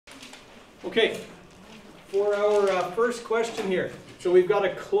Okay, for our first question here. So we've got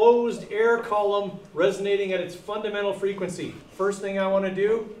a closed air column resonating at its fundamental frequency. First thing I want to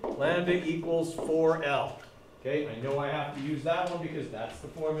do, lambda equals 4L. Okay, I know I have to use that one because that's the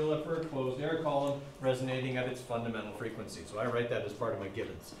formula for a closed air column resonating at its fundamental frequency. So I write that as part of my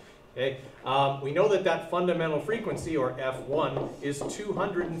givens. Okay, we know that that fundamental frequency, or F1, is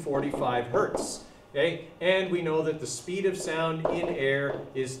 245 hertz. Okay, and we know that the speed of sound in air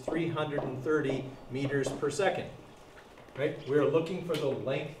is 330 meters per second. Right? We're looking for the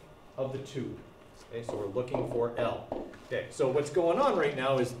length of the tube. Okay, so we're looking for L. Okay, so what's going on right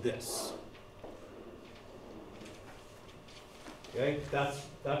now is this. Okay, that's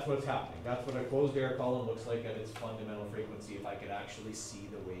what's happening. That's what a closed air column looks like at its fundamental frequency if I could actually see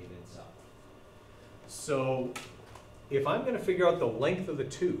the wave itself. So if I'm going to figure out the length of the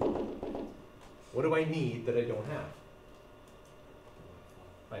tube, what do I need that I don't have?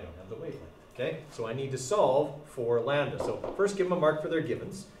 I don't have the wavelength. Okay, so I need to solve for lambda. So first give them a mark for their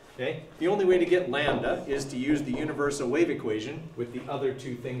givens. Okay, the only way to get lambda is to use the universal wave equation with the other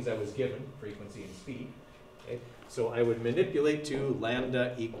two things I was given, frequency and speed. Okay, so I would manipulate to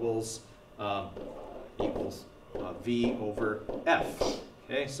lambda equals V over F.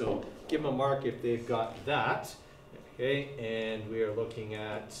 Okay, so give them a mark if they've got that. Okay, and we are looking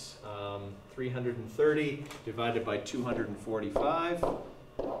at 330 divided by 245.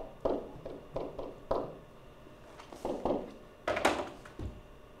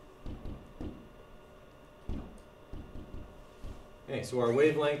 Okay, so our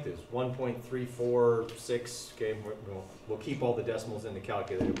wavelength is 1.346. Okay, we'll keep all the decimals in the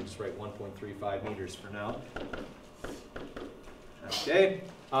calculator. We'll just write 1.35 meters for now. Okay,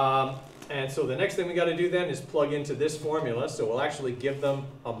 and so the next thing we got to do then is plug into this formula. So we'll actually give them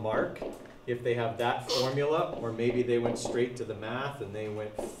a mark if they have that formula, or maybe they went straight to the math and they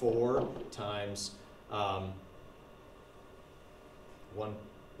went 4 times 1.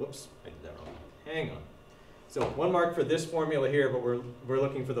 Whoops, I did that wrong. Hang on. So 1 mark for this formula here, but we're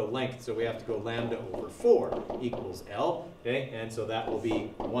looking for the length, so we have to go lambda over 4 equals L. Okay, and so that will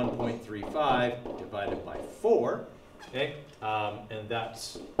be 1.35 divided by 4. Okay, and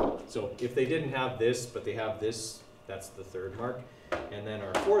that's, so if they didn't have this, but they have this, that's the 3rd mark. And then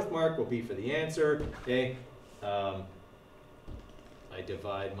our 4th mark will be for the answer. Okay, I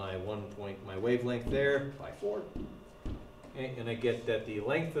divide my my wavelength there by 4. Okay, and I get that the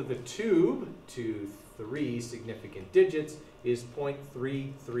length of the tube to 3 significant digits is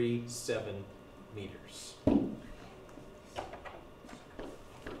 0.337 meters.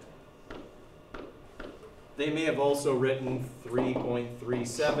 They may have also written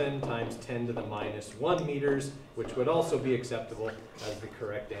 3.37 times 10 to the minus 1 meters, which would also be acceptable as the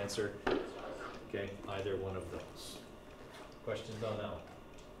correct answer. Okay, either one of those. Questions on that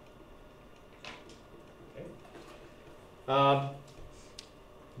one? Okay.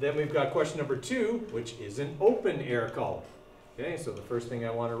 Then we've got question number 2, which is an open air column. Okay, so the first thing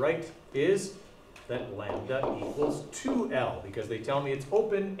I want to write is that lambda equals 2L, because they tell me it's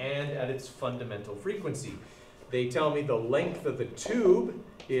open and at its fundamental frequency. They tell me the length of the tube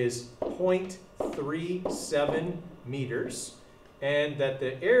is 0.37 meters, and that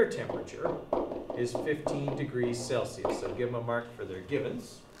the air temperature is 15 degrees Celsius. So give them a mark for their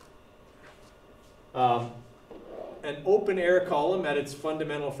givens. An open air column at its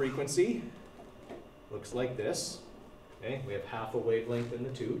fundamental frequency looks like this. Okay, we have half a wavelength in the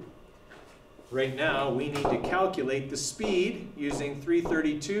tube. Right now, we need to calculate the speed using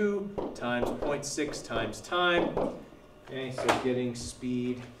 332 times 0.6 times time. Okay, so getting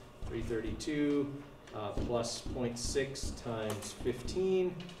speed 332 plus 0.6 times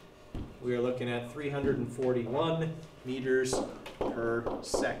 15. We are looking at 341 meters per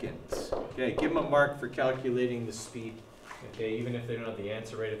second. Okay, give them a mark for calculating the speed. Okay, even if they don't have the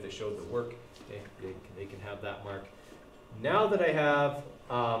answer right, if they showed the work, okay, they can have that mark. Now that I have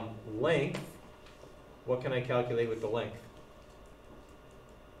length, what can I calculate with the length?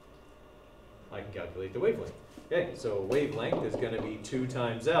 I can calculate the wavelength. Okay, so wavelength is going to be 2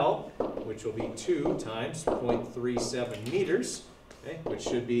 times L, which will be 2 times 0.37 meters. Okay, which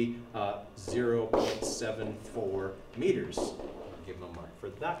should be 0.74 meters. I'll give them a mark for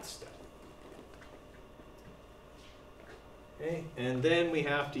that step. Okay, and then we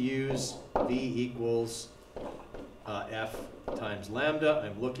have to use V equals F times lambda.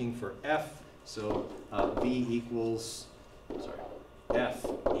 I'm looking for F, so V equals, F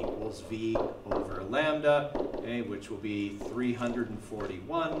equals V over lambda, okay, which will be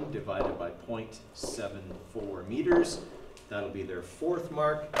 341 divided by 0.74 meters. That'll be their 4th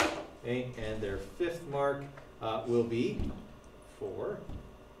mark, okay, and their 5th mark will be for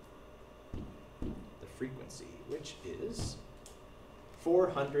frequency, which is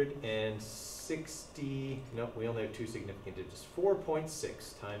 460, no, we only have two significant digits,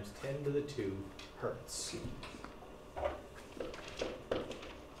 4.6 times 10 to the 2 hertz.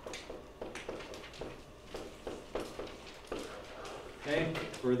 Okay,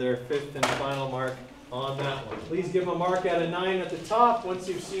 for their fifth and final mark on that one. Please give them a mark out of 9 at the top. Once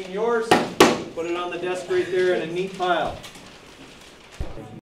you've seen yours, put it on the desk right there in a neat pile.